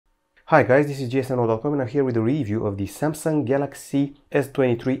Hi guys, this is gsno.com and I'm here with a review of the Samsung Galaxy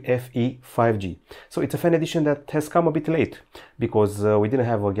S23 FE 5G. So it's a fan edition that has come a bit late because we didn't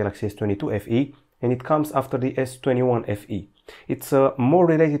have a Galaxy S22 FE and it comes after the S21 FE. It's more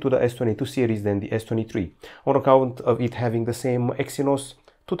related to the S22 series than the S23 on account of it having the same Exynos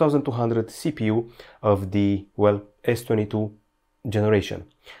 2200 CPU of the, well, S22 generation.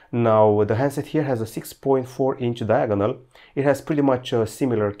 Now the handset here has a 6.4-inch diagonal. It has pretty much a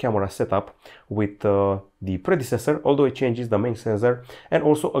similar camera setup with the predecessor, although it changes the main sensor and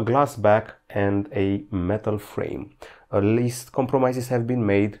also a glass back and a metal frame. Less compromises have been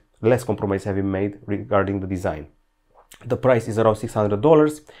made regarding the design. The price is around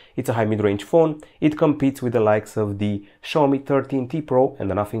 $600. It's a high mid-range phone. It competes with the likes of the Xiaomi 13T Pro and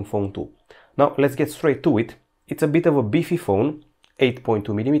the Nothing Phone 2. Now let's get straight to it. It's a bit of a beefy phone,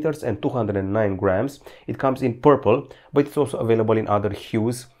 8.2 millimeters and 209 grams. It comes in purple, but it's also available in other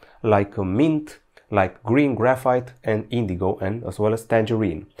hues like mint, like green graphite and indigo, and as well as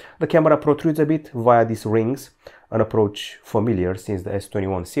tangerine. The camera protrudes a bit via these rings, an approach familiar since the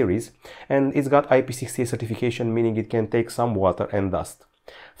S21 series, and it's got IP68 certification, meaning it can take some water and dust.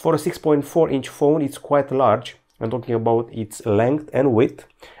 For a 6.4-inch phone, it's quite large. I'm talking about its length and width,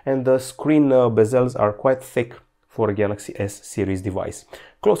 and the screen bezels are quite thick for a Galaxy S series device.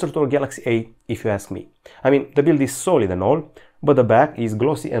 Closer to a Galaxy A, if you ask me. I mean, the build is solid and all, but the back is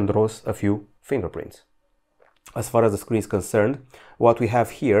glossy and draws a few fingerprints. As far as the screen is concerned, what we have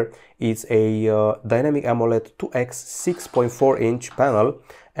here is a dynamic AMOLED 2x 6.4-inch panel,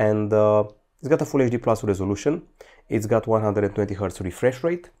 and it's got a Full HD Plus resolution. It's got 120 Hz refresh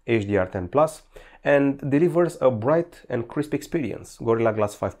rate, HDR10+, and delivers a bright and crisp experience. Gorilla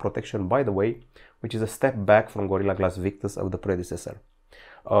Glass 5 protection, by the way, which is a step back from Gorilla Glass Victus of the predecessor.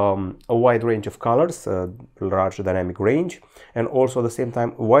 A wide range of colors, a large dynamic range, and also at the same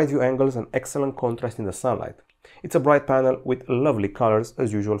time wide view angles and excellent contrast in the sunlight. It's a bright panel with lovely colors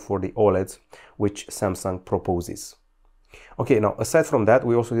as usual for the OLEDs, which Samsung proposes. Okay, now aside from that,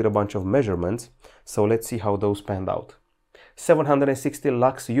 we also did a bunch of measurements, so let's see how those panned out. 760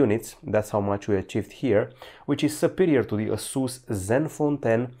 lux units, that's how much we achieved here, which is superior to the Asus Zenfone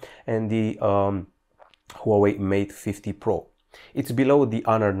 10 and the Huawei Mate 50 Pro. It's below the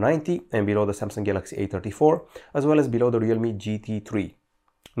Honor 90 and below the Samsung Galaxy A34, as well as below the Realme GT3.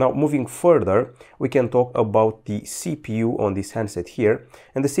 Now moving further, we can talk about the CPU on this handset here,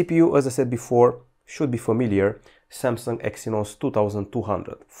 and the CPU, as I said before, should be familiar. Samsung Exynos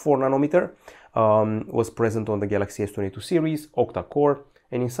 2200, 4nm, was present on the Galaxy S22 series, octa-core,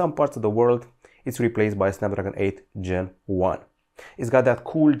 and in some parts of the world it's replaced by a Snapdragon 8 Gen 1. It's got that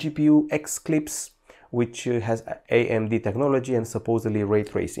cool GPU X-Clips, which has AMD technology and supposedly ray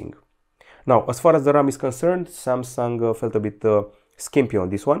tracing. Now, as far as the RAM is concerned, Samsung felt a bit skimpy on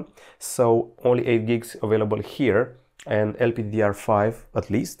this one, so only 8 gigs available here and LPDDR5 at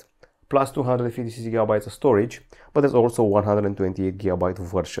least, plus 256 GB of storage, but there's also 128 GB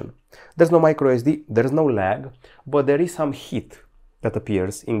version. There's no micro SD, there's no lag, but there is some heat that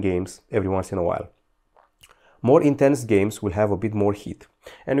appears in games every once in a while. More intense games will have a bit more heat.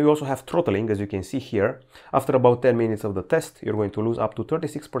 And we also have throttling, as you can see here. After about 10 minutes of the test, you're going to lose up to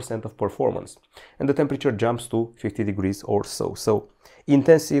 36% of performance. And the temperature jumps to 50 degrees or so. So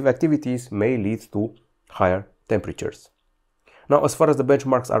intensive activities may lead to higher temperatures. Now, as far as the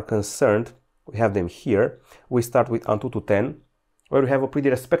benchmarks are concerned, we have them here. We start with Antutu 10, where we have a pretty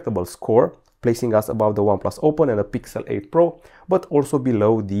respectable score, placing us above the OnePlus Open and the Pixel 8 Pro, but also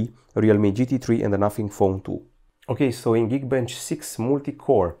below the Realme GT3 and the Nothing Phone 2. Okay, so in Geekbench 6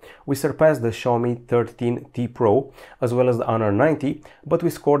 multi-core, we surpassed the Xiaomi 13T Pro as well as the Honor 90, but we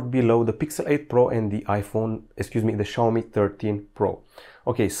scored below the Pixel 8 Pro and the Xiaomi 13 Pro.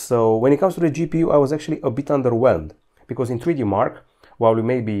 Okay, so when it comes to the GPU, I was actually a bit underwhelmed because in 3D Mark, while we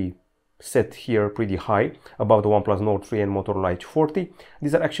may be set here pretty high above the OnePlus Nord 3 and Motorola H40,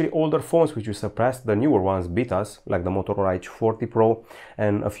 these are actually older phones which we surpassed. The newer ones beat us, like the Motorola H40 Pro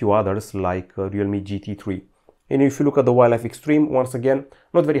and a few others like Realme GT3. And if you look at the Wildlife Extreme, once again,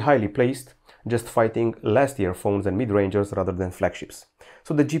 not very highly placed, just fighting last year phones and mid-rangers rather than flagships.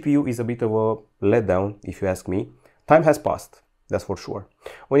 So the GPU is a bit of a letdown, if you ask me. Time has passed, that's for sure.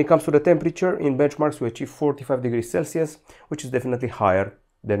 When it comes to the temperature, in benchmarks we achieve 45 degrees Celsius, which is definitely higher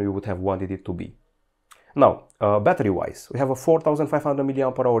than we would have wanted it to be. Now, battery-wise, we have a 4500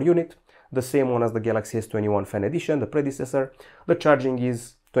 mAh unit, the same one as the Galaxy S21 Fan Edition, the predecessor. The charging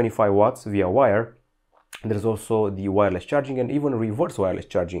is 25 watts via wire. There's also the wireless charging and even reverse wireless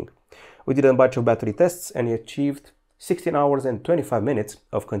charging. We did a bunch of battery tests and we achieved 16 hours and 25 minutes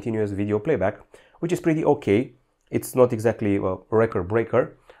of continuous video playback, which is pretty okay. It's not exactly a record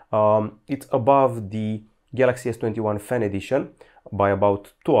breaker, It's above the Galaxy S21 Fan Edition by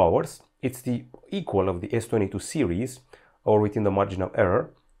about 2 hours. It's the equal of the S22 series, or within the margin of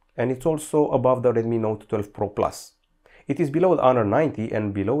error, and it's also above the Redmi Note 12 Pro Plus. It is below the Honor 90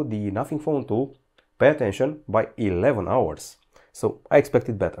 and below the Nothing Phone 2, pay attention, by 11 hours. So I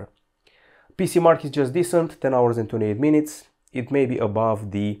expected better. PC mark is just decent, 10 hours and 28 minutes. It may be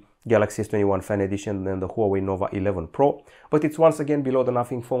above the Galaxy S21 Fan Edition and the Huawei Nova 11 Pro, but it's once again below the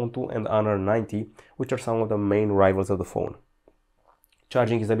Nothing Phone 2 and Honor 90, which are some of the main rivals of the phone.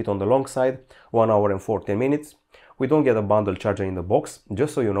 Charging is a bit on the long side, 1 hour and 14 minutes. We don't get a bundle charger in the box,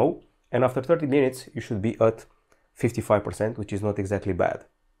 just so you know, and after 30 minutes you should be at 55%, which is not exactly bad.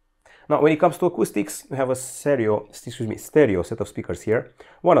 Now, when it comes to acoustics, we have a stereo set of speakers here,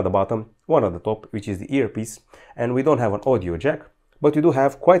 one at the bottom, one at the top, which is the earpiece, and we don't have an audio jack, but we do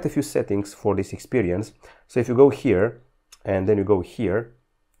have quite a few settings for this experience. So if you go here, and then you go here,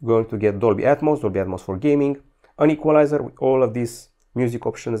 you're going to get Dolby Atmos for gaming, an equalizer with all of these music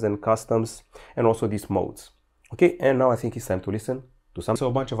options and customs, and also these modes. Okay, and now I think it's time to listen to some. So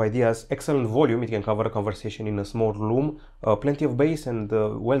a bunch of ideas, excellent volume, it can cover a conversation in a small room, plenty of bass and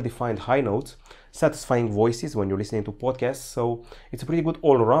well-defined high notes, satisfying voices when you're listening to podcasts, so it's a pretty good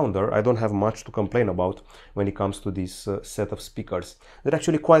all-rounder. I don't have much to complain about when it comes to this set of speakers. They're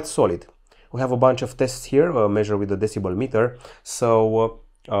actually quite solid. We have a bunch of tests here, measured with the decibel meter. So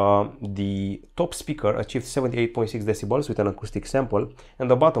the top speaker achieved 78.6 decibels with an acoustic sample, and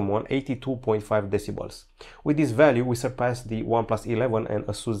the bottom one 82.5 decibels. With this value we surpassed the OnePlus 11 and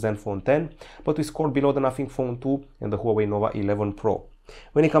Asus Zenfone 10, but we scored below the Nothing Phone 2 and the Huawei Nova 11 Pro.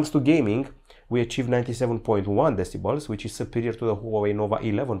 When it comes to gaming, we achieved 97.1 decibels, which is superior to the Huawei Nova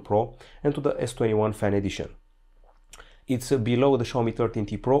 11 Pro and to the S21 Fan Edition. It's below the Xiaomi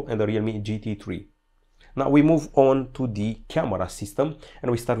 13T Pro and the Realme GT3. Now we move on to the camera system,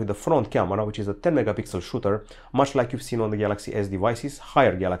 and we start with the front camera, which is a 10 megapixel shooter, much like you've seen on the Galaxy S devices,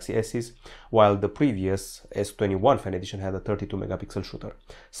 higher Galaxy S's, while the previous S21 Fan Edition had a 32 megapixel shooter.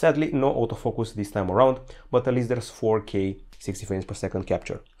 Sadly, no autofocus this time around, but at least there's 4K 60 frames per second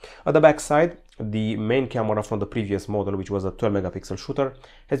capture. At the back side, the main camera from the previous model, which was a 12 megapixel shooter,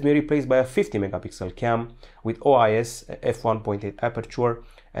 has been replaced by a 50 megapixel cam with OIS f1.8 aperture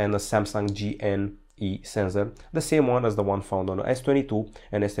and a Samsung GN sensor, the same one as the one found on the S22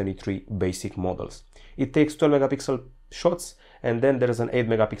 and S23 basic models. It takes 12 megapixel shots, and then there is an 8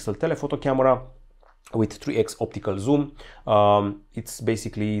 megapixel telephoto camera with 3x optical zoom. It's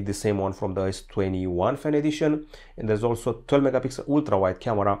basically the same one from the S21 Fan Edition, and there's also 12 megapixel ultra wide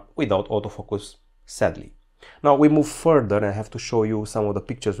camera without autofocus, sadly. Now we move further, and I have to show you some of the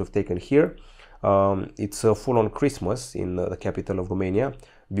pictures we've taken here. It's a full-on Christmas in the capital of Romania,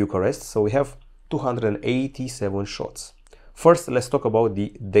 Bucharest, so we have 287 shots. First, let's talk about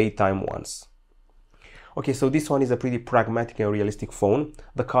the daytime ones. Okay, so this one is a pretty pragmatic and realistic phone.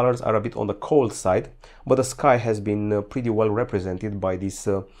 The colors are a bit on the cold side, but the sky has been pretty well represented by these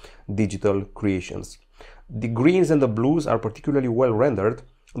digital creations. The greens and the blues are particularly well rendered.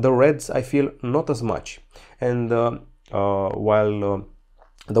 The reds, I feel, not as much. And while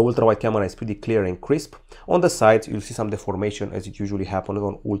the ultra-wide camera is pretty clear and crisp, on the sides you'll see some deformation, as it usually happens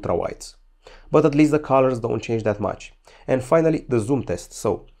on ultra-wides. But at least the colors don't change that much. And finally, the zoom test.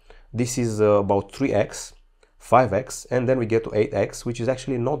 So this is about 3x, 5x, and then we get to 8x, which is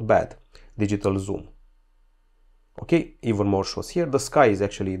actually not bad digital zoom. Okay, even more shots here. The sky is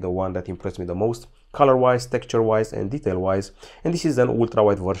actually the one that impressed me the most, color-wise, texture-wise, and detail-wise. And this is an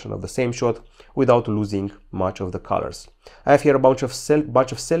ultra-wide version of the same shot without losing much of the colors. I have here a bunch of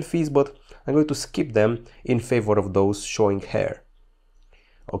selfies, but I'm going to skip them in favor of those showing hair.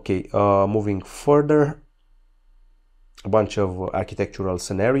 Okay, moving further, a bunch of architectural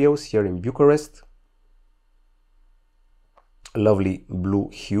scenarios here in Bucharest, lovely blue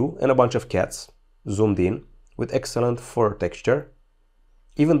hue, and a bunch of cats zoomed in with excellent fur texture,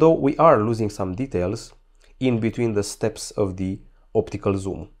 even though we are losing some details in between the steps of the optical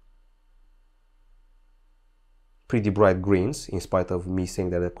zoom. Pretty bright greens, in spite of me saying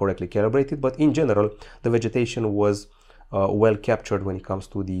that they're correctly calibrated, but in general the vegetation was well captured when it comes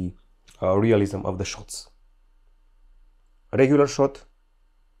to the realism of the shots. Regular shot,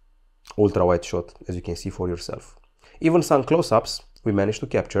 ultra wide shot, as you can see for yourself. Even some close-ups we managed to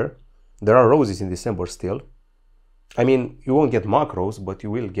capture. There are roses in December still. I mean, you won't get macros, but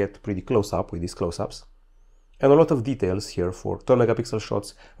you will get pretty close up with these close-ups. And a lot of details here for 12 megapixel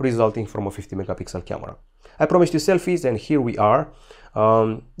shots resulting from a 50 megapixel camera. I promised you selfies, and here we are.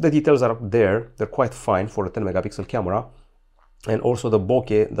 The details are up there. They're quite fine for a 10 megapixel camera. And also the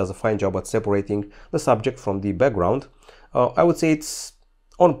bokeh does a fine job at separating the subject from the background. I would say it's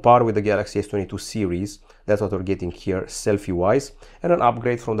On par with the Galaxy S22 series, that's what we're getting here selfie-wise, and an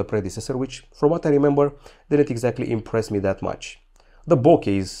upgrade from the predecessor, which, from what I remember, didn't exactly impress me that much. The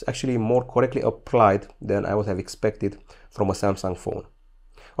bokeh is actually more correctly applied than I would have expected from a Samsung phone.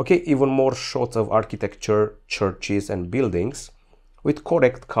 Okay, even more shots of architecture, churches and buildings, with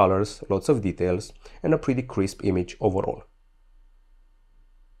correct colors, lots of details, and a pretty crisp image overall.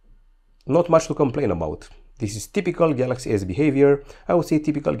 Not much to complain about. This is typical Galaxy S behavior. I would say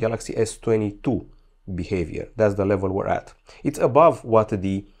typical Galaxy S22 behavior. That's the level we're at. It's above what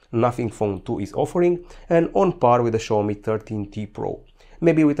the Nothing Phone 2 is offering and on par with the Xiaomi 13T Pro.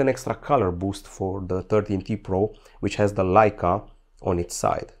 Maybe with an extra color boost for the 13T Pro, which has the Leica on its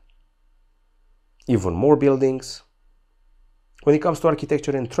side. Even more buildings. When it comes to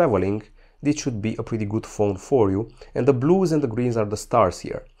architecture and traveling, this should be a pretty good phone for you, and the blues and the greens are the stars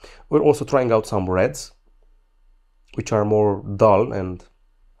here. We're also trying out some reds, which are more dull and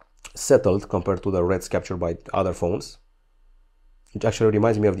settled compared to the reds captured by other phones, which actually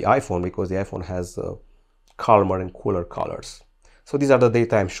reminds me of the iPhone, because the iPhone has calmer and cooler colors. So these are the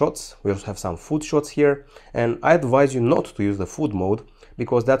daytime shots. We also have some food shots here, and I advise you not to use the food mode,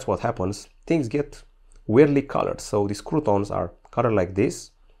 because that's what happens. Things get weirdly colored. So these croutons are colored like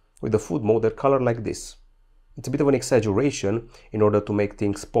this. With the food mode, they're colored like this. It's a bit of an exaggeration in order to make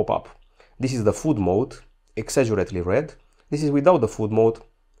things pop up. This is the food mode, exaggeratedly red. This is without the food mode,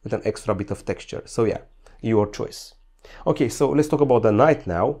 with an extra bit of texture. So yeah, your choice. Okay, so let's talk about the night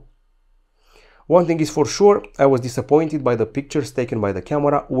now. One thing is for sure, I was disappointed by the pictures taken by the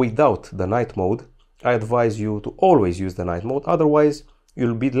camera without the night mode. I advise you to always use the night mode, otherwise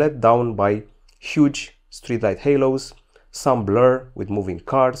you'll be let down by huge streetlight halos, some blur with moving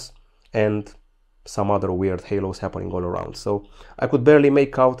cars, and some other weird halos happening all around. So I could barely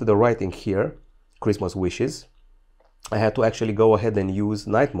make out the writing here, Christmas wishes. I had to actually go ahead and use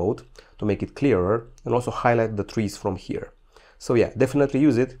night mode to make it clearer and also highlight the trees from here. So yeah, definitely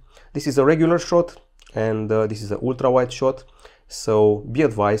use it. This is a regular shot and this is an ultra wide shot, so be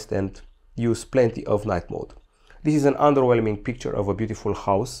advised and use plenty of night mode. This is an underwhelming picture of a beautiful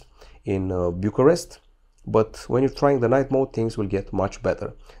house in Bucharest, but when you're trying the night mode, things will get much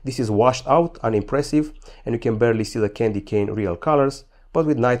better. This is washed out, unimpressive, and you can barely see the candy cane real colors, but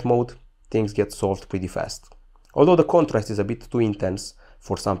with night mode, things get solved pretty fast. Although the contrast is a bit too intense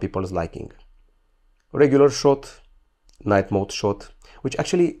for some people's liking. Regular shot, night mode shot, which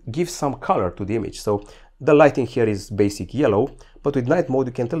actually gives some color to the image. So the lighting here is basic yellow, but with night mode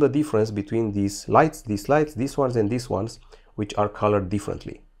you can tell the difference between these lights, these ones and these ones, which are colored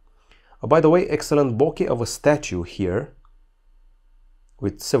differently. By the way, excellent bokeh of a statue here,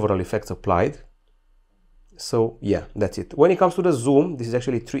 with several effects applied. So yeah, that's it. When it comes to the zoom, this is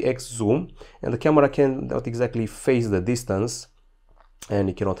actually 3x zoom, and the camera cannot exactly face the distance, and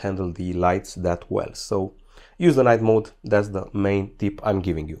it cannot handle the lights that well. So use the night mode, that's the main tip I'm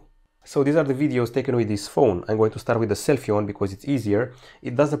giving you. So these are the videos taken with this phone. I'm going to start with the selfie one because it's easier.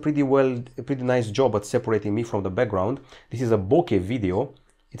 It does a pretty nice job at separating me from the background. This is a bokeh video.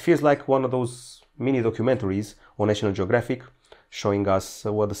 It feels like one of those mini documentaries on National Geographic, showing us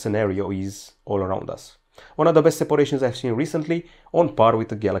what the scenario is all around us. One of the best separations I've seen recently, on par with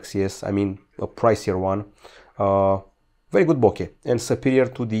the Galaxy S, I mean a pricier one. Very good bokeh and superior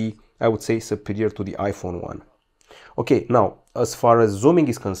to the, I would say superior to the iPhone one. Okay, now as far as zooming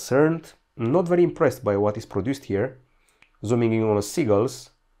is concerned, not very impressed by what is produced here. Zooming in on the seagulls,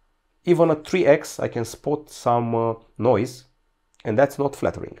 even at 3x I can spot some noise, and that's not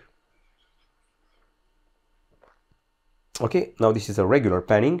flattering. Okay, now this is a regular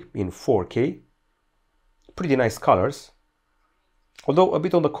panning in 4K. Pretty nice colors, although a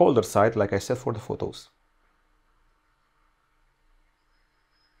bit on the colder side, like I said, for the photos.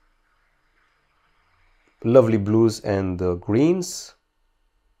 Lovely blues and greens.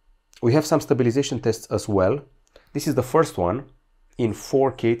 We have some stabilization tests as well. This is the first one in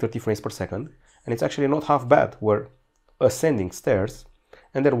 4K 30 frames per second, and it's actually not half bad. We're ascending stairs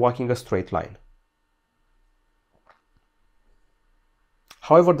and then walking a straight line.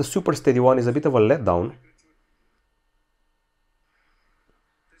 However, the super steady one is a bit of a letdown.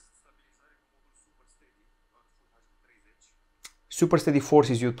 Super steady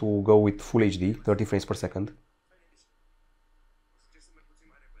forces you to go with full HD, 30 frames per second.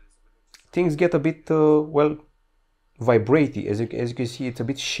 Things get a bit, well, vibraty. As you can see, it's a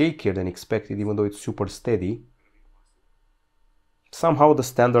bit shakier than expected, even though it's super steady. Somehow the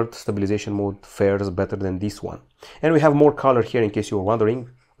standard stabilization mode fares better than this one. And we have more color here, in case you were wondering,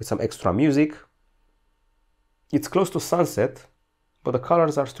 with some extra music. It's close to sunset, but the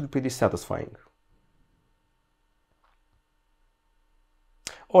colors are still pretty satisfying.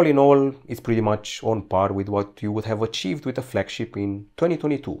 All in all, it's pretty much on par with what you would have achieved with a flagship in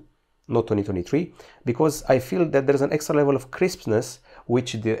 2022, not 2023, because I feel that there's an extra level of crispness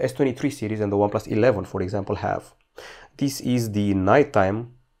which the S23 series and the OnePlus 11, for example, have. This is the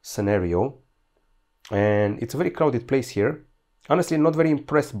nighttime scenario, and it's a very crowded place here. Honestly, not very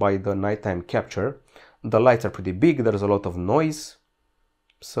impressed by the nighttime capture. The lights are pretty big, there's a lot of noise.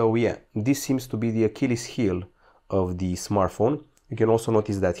 So yeah, this seems to be the Achilles heel of the smartphone. You can also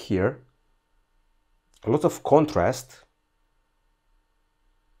notice that here. A lot of contrast.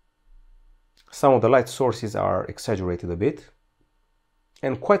 Some of the light sources are exaggerated a bit.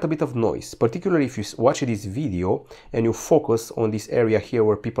 And quite a bit of noise, particularly if you watch this video and you focus on this area here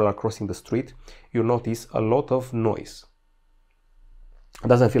where people are crossing the street, you notice a lot of noise. It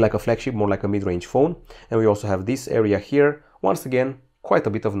doesn't feel like a flagship, more like a mid-range phone. And we also have this area here, once again, quite a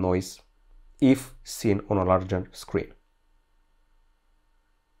bit of noise if seen on a larger screen.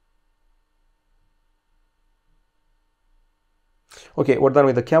 Okay, we're done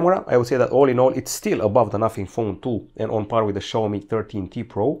with the camera. I would say that all in all, it's still above the Nothing Phone 2 and on par with the Xiaomi 13T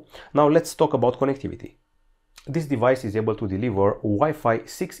Pro. Now let's talk about connectivity. This device is able to deliver Wi-Fi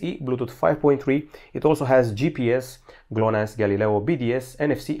 6E, Bluetooth 5.3. It also has GPS, GLONASS, Galileo, BDS,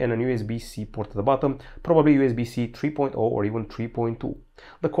 NFC and an USB-C port at the bottom, probably USB-C 3.0 or even 3.2.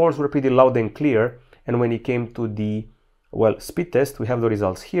 The calls were pretty loud and clear, and when it came to the, well, speed test, we have the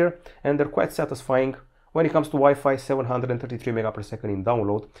results here, and they're quite satisfying. When it comes to Wi-Fi, 733 megapsecond in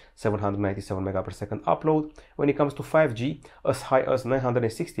download, 797 megapsecond upload. When it comes to 5G, as high as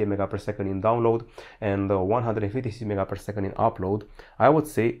 960 megapsecond in download and 156 megapsecond in upload. I would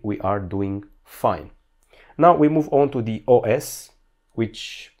say we are doing fine. Now we move on to the OS,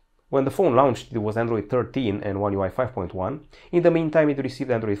 which when the phone launched, it was Android 13 and One UI 5.1. In the meantime, it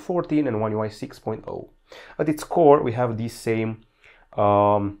received Android 14 and One UI 6.0. At its core, we have the same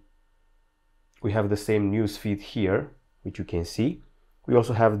news feed here, which you can see. We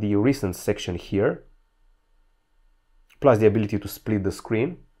also have the recent section here, plus the ability to split the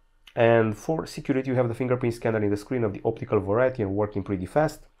screen. And for security, you have the fingerprint scanner in the screen of the optical variety and working pretty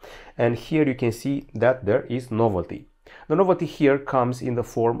fast. And here you can see that there is novelty. The novelty here comes in the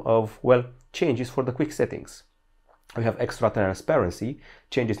form of, well, changes for the quick settings. We have extra transparency,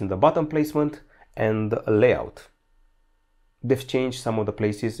 changes in the button placement and layout. They've changed some of the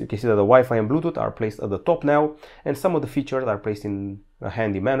places. You can see that the Wi-Fi and Bluetooth are placed at the top now, and some of the features are placed in a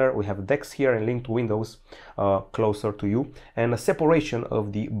handy manner. We have DeX here and link to Windows closer to you, and a separation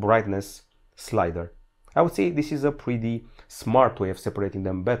of the brightness slider. I would say this is a pretty smart way of separating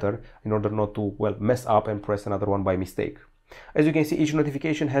them better in order not to, well, mess up and press another one by mistake. As you can see, each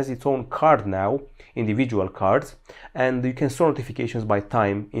notification has its own card now, individual cards, and you can store notifications by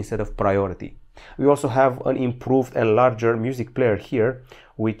time instead of priority. We also have an improved and larger music player here,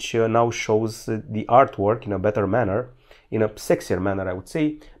 which now shows the artwork in a better manner, in a sexier manner, I would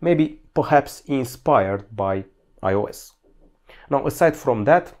say, maybe perhaps inspired by iOS. Now, aside from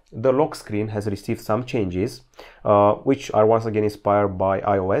that, the lock screen has received some changes, which are once again inspired by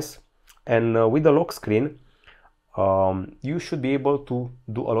iOS. And with the lock screen, you should be able to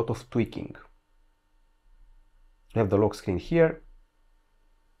do a lot of tweaking. You have the lock screen here.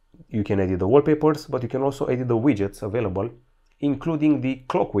 You can edit the wallpapers, but you can also edit the widgets available, including the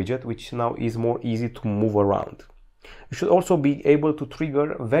clock widget, which now is more easy to move around. You should also be able to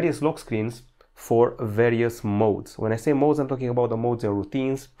trigger various lock screens for various modes. When I say modes, I'm talking about the modes and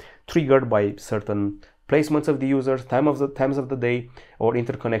routines triggered by certain placements of the users, times of the day, or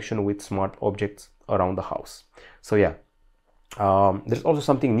interconnection with smart objects around the house. So yeah, there's also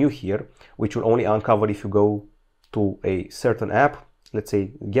something new here, which will only uncover if you go to a certain app. Let's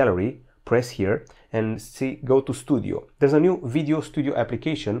say gallery, press here and go to studio. There's a new video studio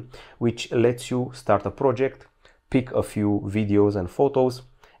application which lets you start a project, pick a few videos and photos,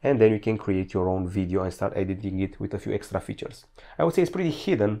 and then you can create your own video and start editing it with a few extra features. I would say it's pretty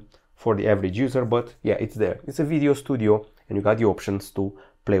hidden for the average user, but yeah, it's there. It's a video studio and you got the options to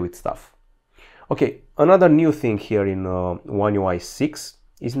play with stuff. Okay, another new thing here in One UI 6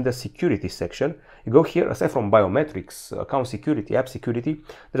 is in the security section. You go here, aside from biometrics, account security, app security,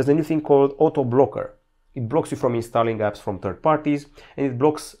 there's a new thing called auto blocker. It blocks you from installing apps from third parties, and it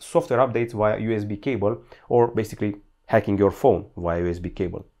blocks software updates via USB cable, or basically hacking your phone via USB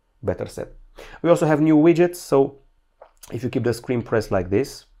cable, better said. We also have new widgets, so if you keep the screen pressed like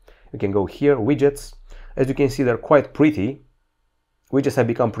this, you can go here, widgets. As you can see, they're quite pretty. Widgets have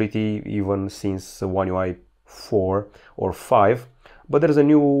become pretty even since One UI 4 or 5. But there's a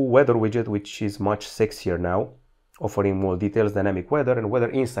new weather widget which is much sexier now, offering more details, dynamic weather, and weather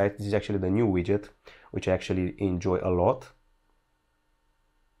insights. This is actually the new widget, which I actually enjoy a lot.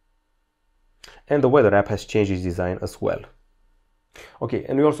 and the weather app has changed its design as well. Okay,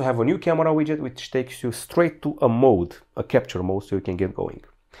 and we also have a new camera widget which takes you straight to a mode, a capture mode, so you can get going.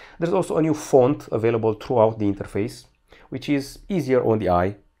 There's also a new font available throughout the interface, which is easier on the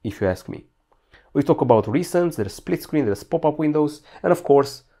eye, if you ask me. We talk about recents, there's split screen, there's pop-up windows, and of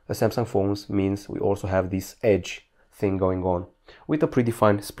course, the Samsung phones means we also have this edge thing going on with a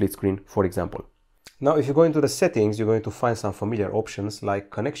predefined split screen, for example. Now, if you go into the settings, you're going to find some familiar options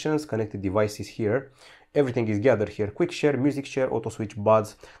like connections, connected devices here. Everything is gathered here. Quick share, music share, auto switch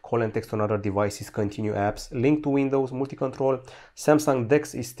buds, call and text on other devices, continue apps, link to Windows, multi-control. Samsung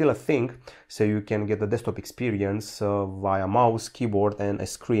DeX is still a thing, so you can get the desktop experience via mouse, keyboard and a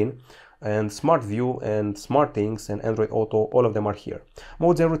screen. And Smart View and Smart Things and Android Auto, all of them are here.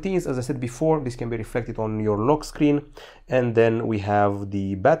 Modes and routines, as I said before, this can be reflected on your lock screen. And then we have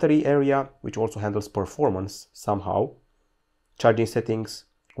the battery area, which also handles performance somehow. Charging settings,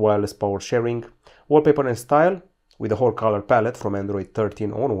 wireless power sharing, wallpaper and style with the whole color palette from Android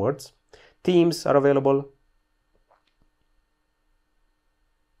 13 onwards. Themes are available.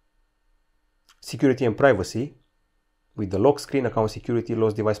 Security and privacy with the lock screen, account security,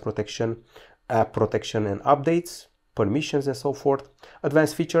 lost device protection, app protection and updates, permissions and so forth.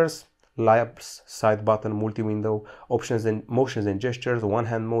 Advanced features, labs, side button, multi-window, options and motions and gestures, one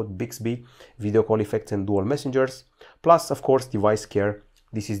hand mode, Bixby, video call effects and dual messengers. Plus, of course, device care.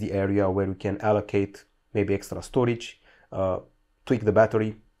 This is the area where we can allocate maybe extra storage, tweak the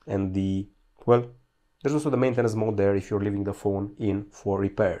battery, and there's also the maintenance mode there if you're leaving the phone in for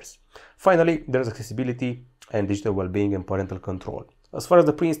repairs. Finally, there's accessibility and digital well-being and parental control. As far as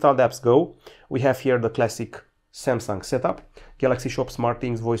the pre-installed apps go, we have here the classic Samsung setup, Galaxy Shop,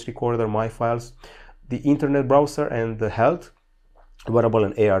 SmartThings, voice recorder, My Files, the internet browser and the health, wearable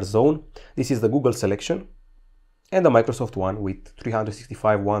and AR zone. This is the Google selection and the Microsoft one with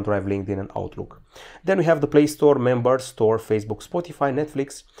 365, OneDrive, LinkedIn and Outlook. Then we have the Play Store, Members, Store, Facebook, Spotify,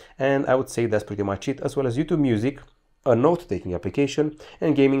 Netflix, and I would say that's pretty much it, as well as YouTube Music, a note-taking application,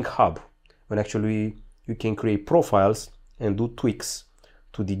 and Gaming Hub, when actually you can create profiles and do tweaks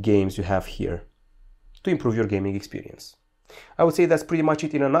to the games you have here to improve your gaming experience. I would say that's pretty much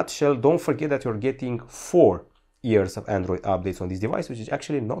it in a nutshell. Don't forget that you're getting 4 years of Android updates on this device, which is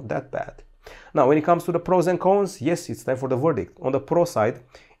actually not that bad. Now, when it comes to the pros and cons, yes, it's time for the verdict. On the pro side,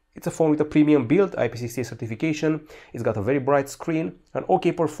 it's a phone with a premium build, IP68 certification, it's got a very bright screen, an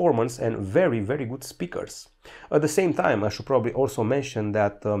okay performance and very, very good speakers. At the same time, I should probably also mention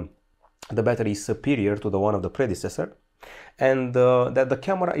that the battery is superior to the one of the predecessor, and that the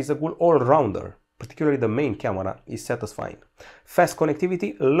camera is a good all-rounder. Particularly the main camera is satisfying. Fast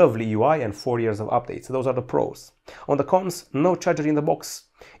connectivity, lovely UI and 4 years of updates. Those are the pros. On the cons, no charger in the box.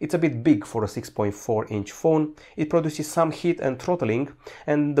 It's a bit big for a 6.4-inch phone. It produces some heat and throttling,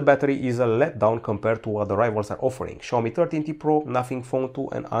 and the battery is a letdown compared to what the rivals are offering. Xiaomi 13T Pro, Nothing Phone 2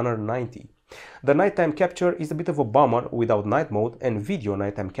 and Honor 90. The nighttime capture is a bit of a bummer without night mode, and video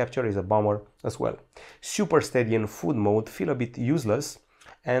nighttime capture is a bummer as well. Super steady and food mode feel a bit useless,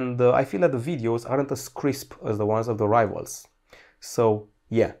 and I feel that the videos aren't as crisp as the ones of the rivals. So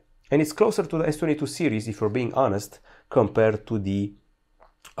yeah, and it's closer to the S22 series, if you're being honest, compared to the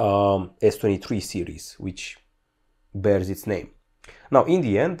S23 series, which bears its name. Now, in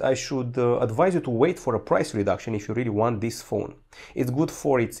the end, I should advise you to wait for a price reduction if you really want this phone. It's good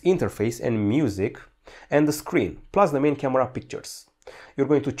for its interface and music and the screen, plus the main camera pictures. You're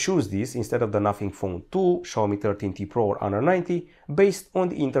going to choose this instead of the Nothing Phone 2, Xiaomi 13T Pro or Honor 90 based on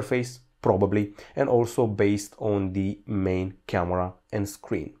the interface, probably, and also based on the main camera and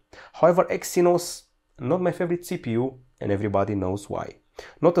screen. However, Exynos, not my favorite CPU, and everybody knows why.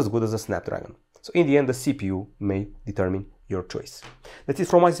 Not as good as a Snapdragon. So in the end, the CPU may determine your choice. That's it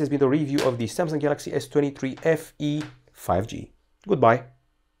from us. This has been the review of the Samsung Galaxy S23 FE 5G. Goodbye.